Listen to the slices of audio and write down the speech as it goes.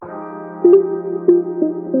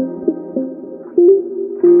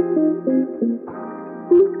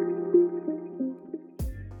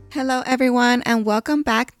Hello, everyone, and welcome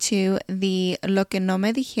back to the Lo que no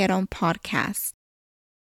me dijeron podcast.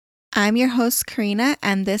 I'm your host, Karina,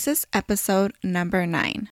 and this is episode number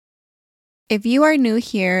 9. If you are new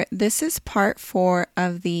here, this is part 4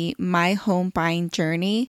 of the My Home Buying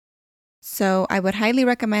Journey. So I would highly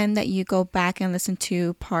recommend that you go back and listen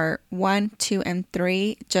to part 1, 2, and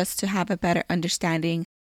 3 just to have a better understanding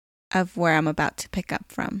of where I'm about to pick up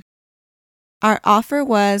from. Our offer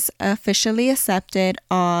was officially accepted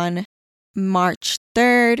on March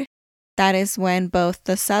 3rd. That is when both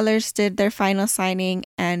the sellers did their final signing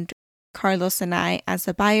and Carlos and I, as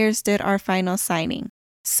the buyers, did our final signing.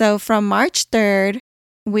 So from March 3rd,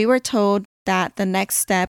 we were told that the next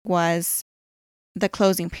step was the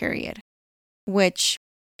closing period, which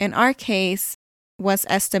in our case was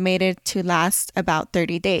estimated to last about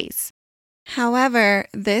 30 days. However,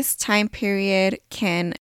 this time period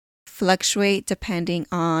can fluctuate depending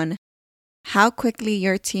on how quickly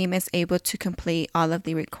your team is able to complete all of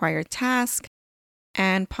the required tasks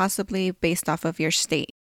and possibly based off of your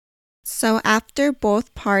state. So after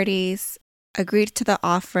both parties agreed to the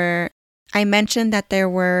offer, I mentioned that there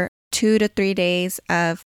were 2 to 3 days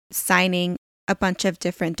of signing a bunch of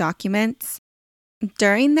different documents.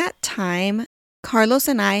 During that time, Carlos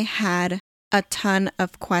and I had a ton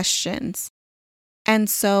of questions. And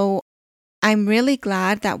so I'm really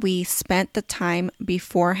glad that we spent the time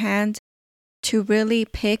beforehand to really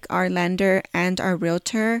pick our lender and our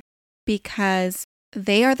realtor, because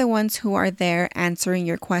they are the ones who are there answering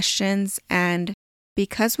your questions. And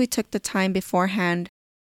because we took the time beforehand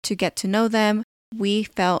to get to know them, we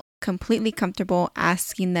felt completely comfortable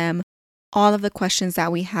asking them all of the questions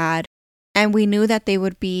that we had. And we knew that they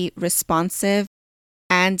would be responsive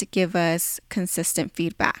and give us consistent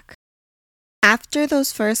feedback. After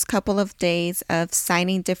those first couple of days of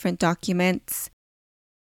signing different documents,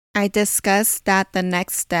 I discussed that the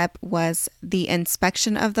next step was the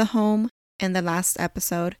inspection of the home in the last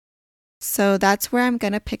episode. So that's where I'm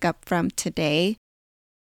going to pick up from today.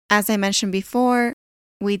 As I mentioned before,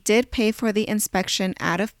 we did pay for the inspection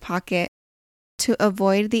out of pocket to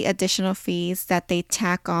avoid the additional fees that they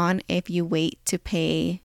tack on if you wait to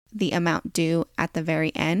pay the amount due at the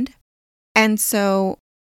very end. And so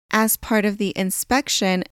as part of the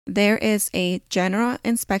inspection, there is a general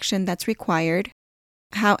inspection that's required.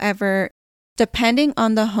 However, depending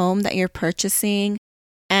on the home that you're purchasing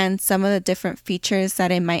and some of the different features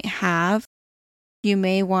that it might have, you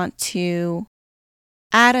may want to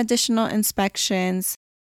add additional inspections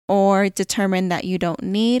or determine that you don't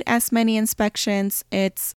need as many inspections.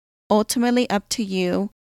 It's ultimately up to you.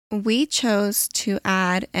 We chose to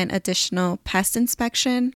add an additional pest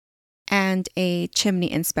inspection and a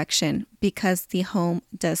chimney inspection because the home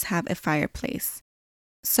does have a fireplace.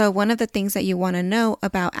 So one of the things that you want to know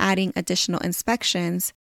about adding additional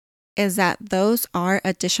inspections is that those are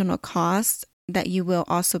additional costs that you will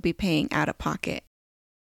also be paying out of pocket.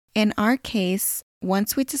 In our case,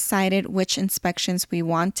 once we decided which inspections we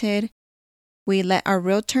wanted, we let our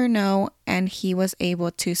realtor know and he was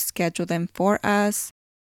able to schedule them for us.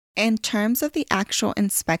 In terms of the actual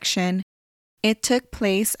inspection, it took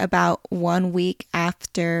place about 1 week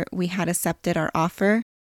after we had accepted our offer,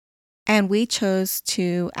 and we chose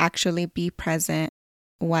to actually be present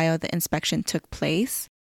while the inspection took place.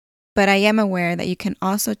 But I am aware that you can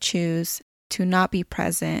also choose to not be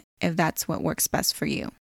present if that's what works best for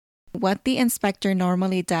you. What the inspector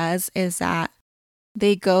normally does is that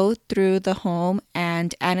they go through the home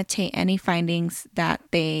and annotate any findings that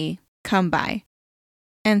they come by.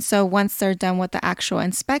 And so once they're done with the actual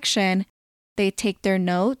inspection, they take their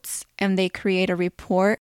notes and they create a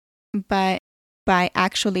report. But by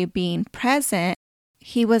actually being present,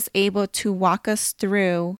 he was able to walk us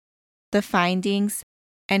through the findings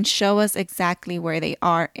and show us exactly where they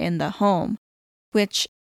are in the home, which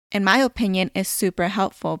in my opinion is super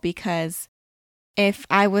helpful, because if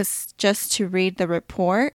I was just to read the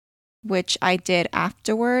report, which I did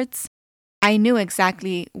afterwards, I knew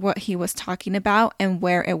exactly what he was talking about and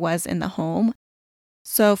where it was in the home.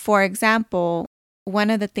 So for example, one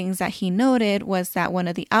of the things that he noted was that one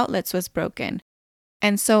of the outlets was broken.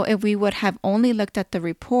 And so if we would have only looked at the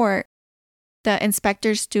report, the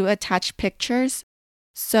inspectors do attach pictures.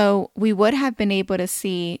 So we would have been able to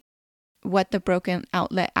see what the broken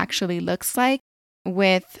outlet actually looks like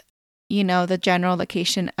with, the general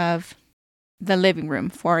location of the living room,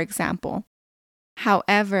 for example.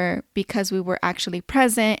 However, because we were actually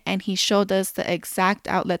present and he showed us the exact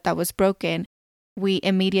outlet that was broken, we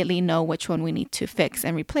immediately know which one we need to fix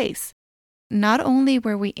and replace. not only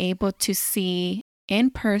were we able to see in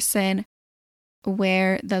person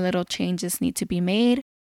where the little changes need to be made,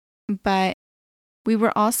 but we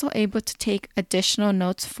were also able to take additional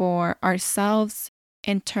notes for ourselves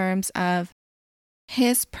in terms of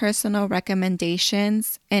his personal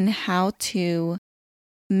recommendations and how to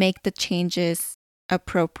make the changes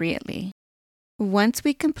appropriately. Once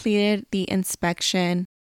we completed the inspection,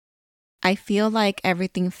 I feel like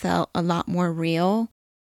everything felt a lot more real.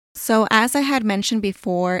 So as I had mentioned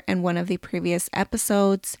before in one of the previous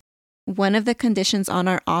episodes, one of the conditions on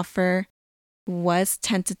our offer was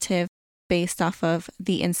tentative based off of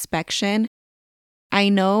the inspection. I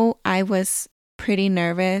know I was pretty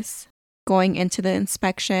nervous going into the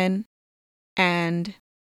inspection, and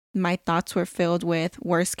my thoughts were filled with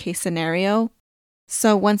worst case scenario.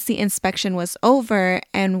 So once the inspection was over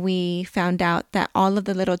and we found out that all of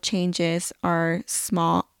the little changes are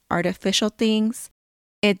small artificial things,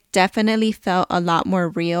 it definitely felt a lot more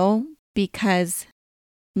real because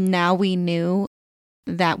now we knew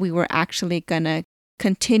that we were actually going to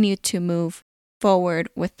continue to move forward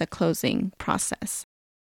with the closing process.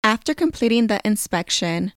 After completing the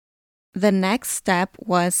inspection, the next step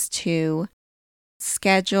was to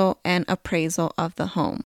schedule an appraisal of the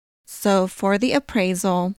home. So for the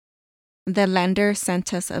appraisal, the lender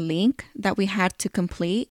sent us a link that we had to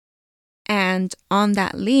complete. And on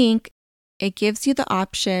that link, it gives you the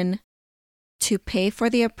option to pay for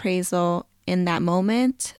the appraisal in that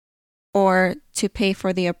moment or to pay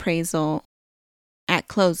for the appraisal at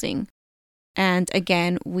closing. And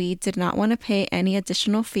again, we did not want to pay any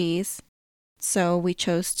additional fees, so we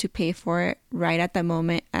chose to pay for it right at the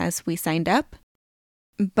moment as we signed up.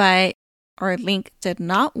 But our link did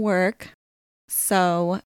not work,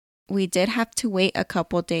 so we did have to wait a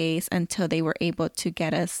couple days until they were able to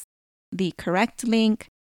get us the correct link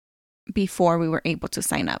before we were able to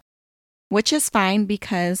sign up, which is fine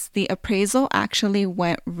because the appraisal actually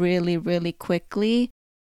went really, really quickly.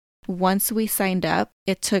 Once we signed up,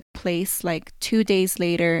 it took place like 2 days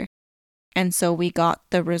later, and so we got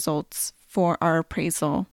the results for our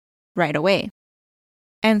appraisal right away.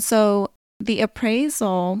 And so the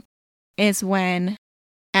appraisal is when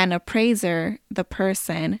an appraiser, the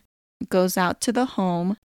person, goes out to the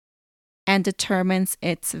home and determines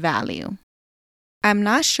its value. I'm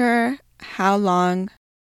not sure how long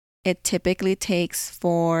it typically takes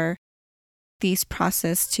for these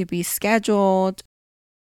processes to be scheduled,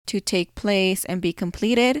 to take place and be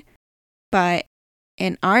completed, but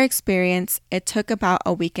in our experience, it took about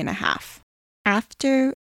a week and a half.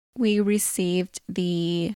 After we received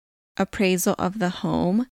the appraisal of the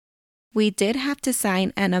home, we did have to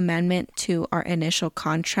sign an amendment to our initial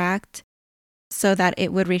contract so that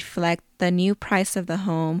it would reflect the new price of the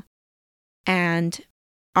home and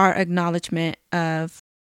our acknowledgement of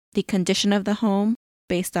the condition of the home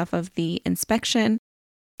based off of the inspection.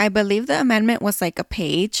 I believe the amendment was like a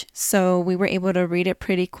page, so we were able to read it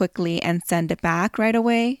pretty quickly and send it back right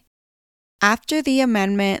away. After the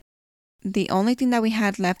amendment, the only thing that we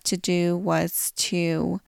had left to do was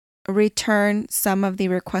to return some of the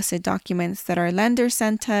requested documents that our lender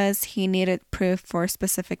sent us. He needed proof for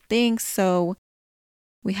specific things, so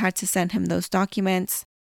we had to send him those documents.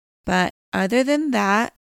 But other than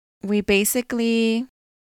that, we basically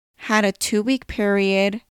had a 2-week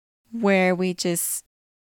period where we just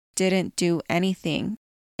didn't do anything.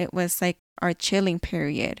 It was like our chilling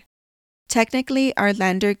period. Technically, our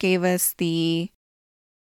lender gave us the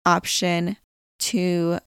option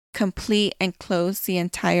to complete and close the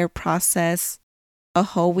entire process a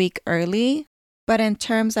whole week early. But in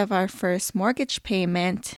terms of our first mortgage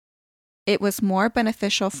payment, it was more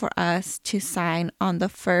beneficial for us to sign on the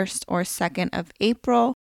 1st or 2nd of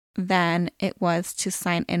April than it was to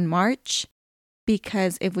sign in March,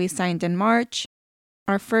 because if we signed in March,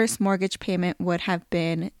 our first mortgage payment would have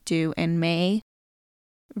been due in May,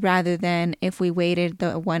 rather than if we waited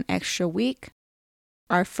the 1 extra week,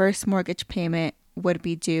 our first mortgage payment would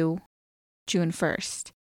be due June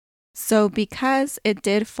 1st. So because it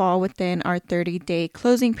did fall within our 30-day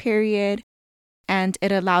closing period and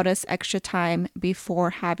it allowed us extra time before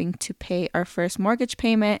having to pay our first mortgage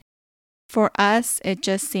payment, for us, it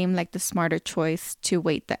just seemed like the smarter choice to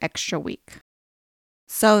wait the extra week.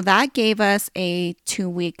 So that gave us a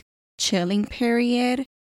 2-week chilling period,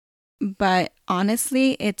 but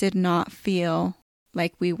honestly, it did not feel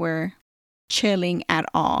like we were chilling at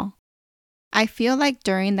all. I feel like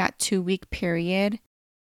during that 2-week period,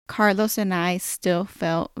 Carlos and I still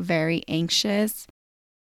felt very anxious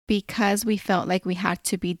because we felt like we had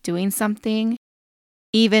to be doing something,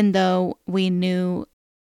 even though we knew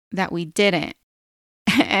that we didn't.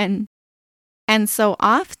 And so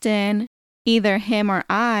often, either him or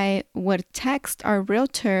I would text our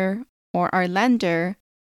realtor or our lender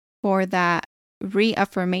for that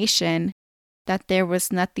reaffirmation that there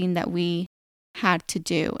was nothing that we had to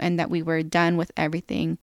do and that we were done with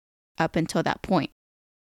everything up until that point.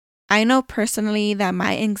 I know personally that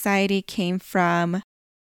my anxiety came from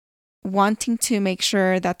wanting to make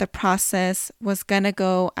sure that the process was going to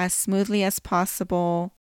go as smoothly as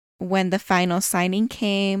possible when the final signing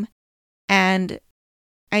came, and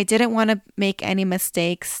I didn't want to make any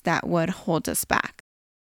mistakes that would hold us back.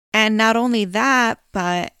 And not only that,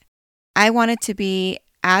 but I wanted to be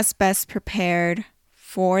as best prepared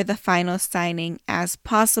for the final signing as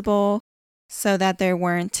possible so that there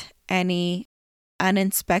weren't any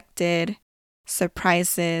unexpected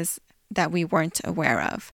surprises that we weren't aware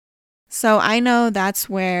of. So I know that's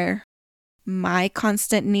where my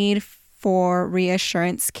constant need for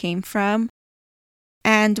reassurance came from.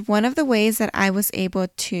 And one of the ways that I was able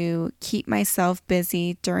to keep myself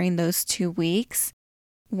busy during those 2 weeks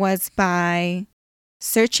was by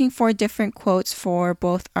searching for different quotes for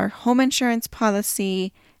both our home insurance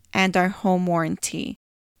policy and our home warranty.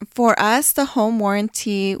 For us, the home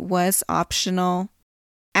warranty was optional,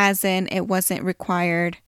 as in it wasn't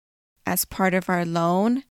required as part of our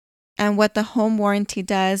loan. And what the home warranty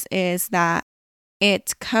does is that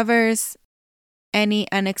it covers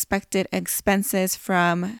any unexpected expenses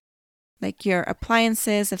from like your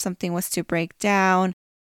appliances. If something was to break down,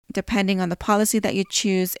 depending on the policy that you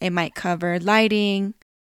choose, it might cover lighting,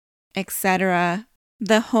 etc.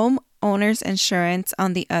 The homeowner's insurance,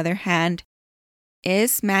 on the other hand,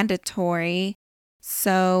 is mandatory.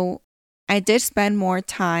 So I did spend more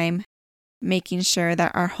time making sure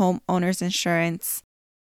that our homeowner's insurance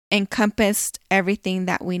encompassed everything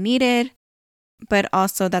that we needed, but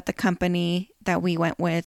also that the company that we went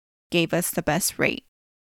with gave us the best rate.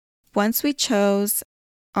 Once we chose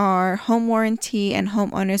our home warranty and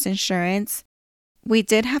homeowner's insurance, we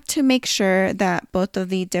did have to make sure that both of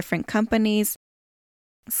the different companies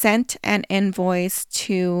sent an invoice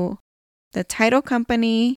to the title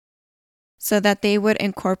company so that they would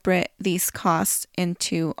incorporate these costs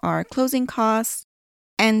into our closing costs.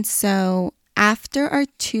 And so after our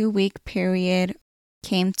 2-week period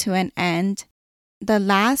came to an end, the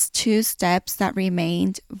last 2 steps that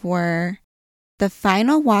remained were the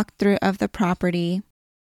final walkthrough of the property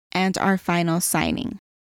and our final signing.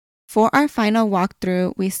 For our final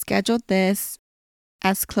walkthrough, we scheduled this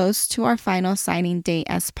as close to our final signing date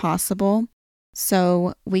as possible.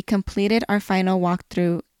 So we completed our final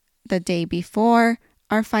walkthrough the day before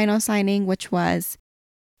our final signing, which was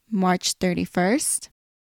March 31st.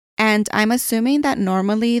 And I'm assuming that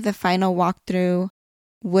normally the final walkthrough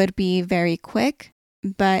would be very quick,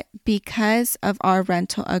 but because of our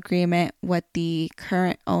rental agreement with the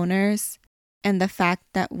current owners and the fact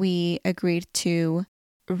that we agreed to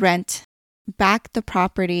rent back the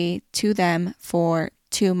property to them for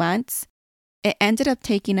 2 months, it ended up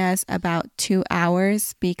taking us about 2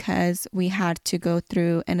 hours because we had to go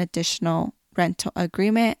through an additional rental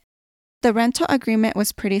agreement. The rental agreement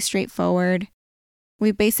was pretty straightforward.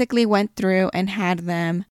 We basically went through and had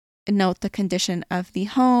them note the condition of the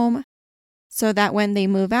home so that when they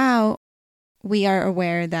move out, we are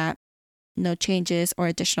aware that no changes or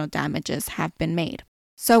additional damages have been made.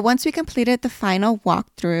 So once we completed the final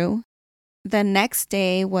walkthrough, the next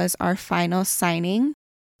day was our final signing.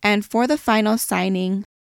 And for the final signing,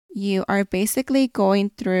 you are basically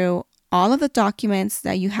going through all of the documents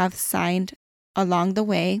that you have signed along the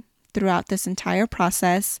way throughout this entire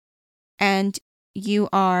process. And you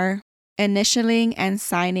are initialing and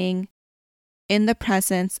signing in the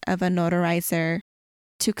presence of a notarizer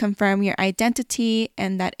to confirm your identity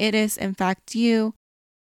and that it is in fact you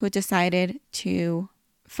who decided to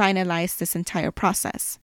finalize this entire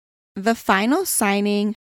process. The final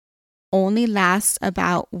signing only lasts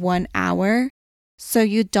about 1 hour, so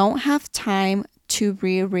you don't have time to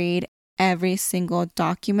reread every single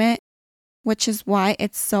document, which is why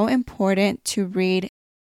it's so important to read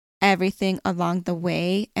everything along the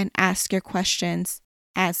way and ask your questions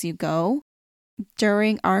as you go.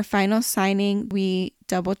 During our final signing, we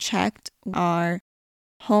double-checked our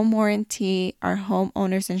home warranty, our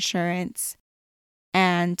homeowner's insurance,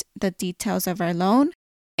 and the details of our loan.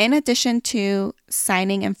 In addition to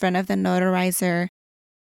signing in front of the notarizer,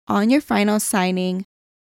 on your final signing,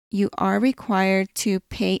 you are required to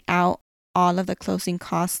pay out all of the closing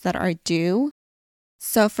costs that are due.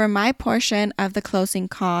 So for my portion of the closing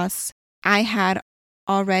costs, I had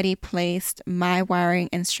already placed my wiring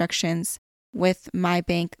instructions with my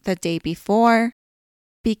bank the day before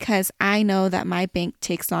because I know that my bank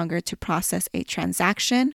takes longer to process a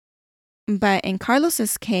transaction. But in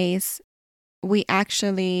Carlos's case, we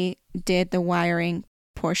actually did the wiring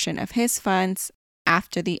portion of his funds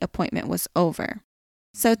after the appointment was over.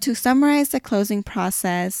 So to summarize the closing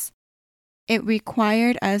process, it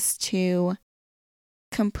required us to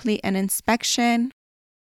complete an inspection,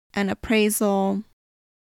 an appraisal,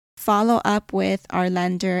 follow up with our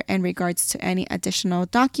lender in regards to any additional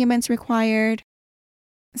documents required,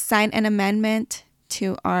 sign an amendment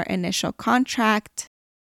to our initial contract,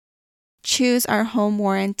 choose our home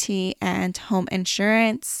warranty and home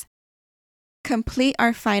insurance, complete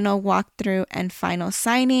our final walkthrough and final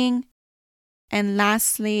signing, and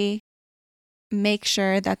lastly, make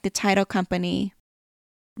sure that the title company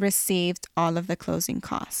received all of the closing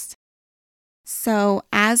costs. So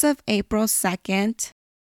as of April 2nd,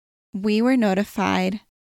 we were notified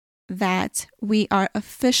that we are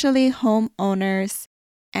officially homeowners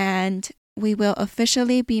and we will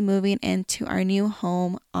officially be moving into our new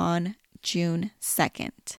home on June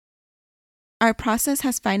 2nd. Our process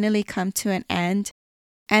has finally come to an end,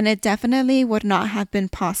 and it definitely would not have been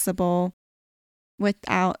possible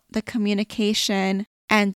without the communication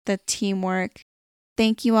and the teamwork.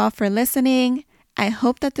 Thank you all for listening. I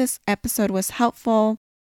hope that this episode was helpful.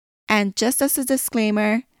 And just as a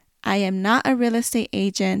disclaimer, I am not a real estate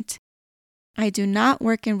agent. I do not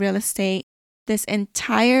work in real estate. This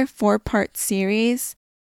entire 4-part series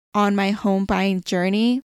on my home buying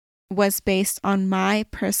journey was based on my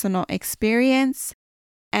personal experience,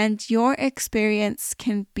 and your experience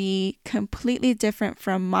can be completely different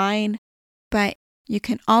from mine, but you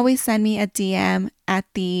can always send me a DM at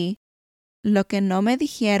the Lo que no me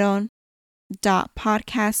dijeron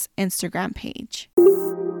 .podcast Instagram page.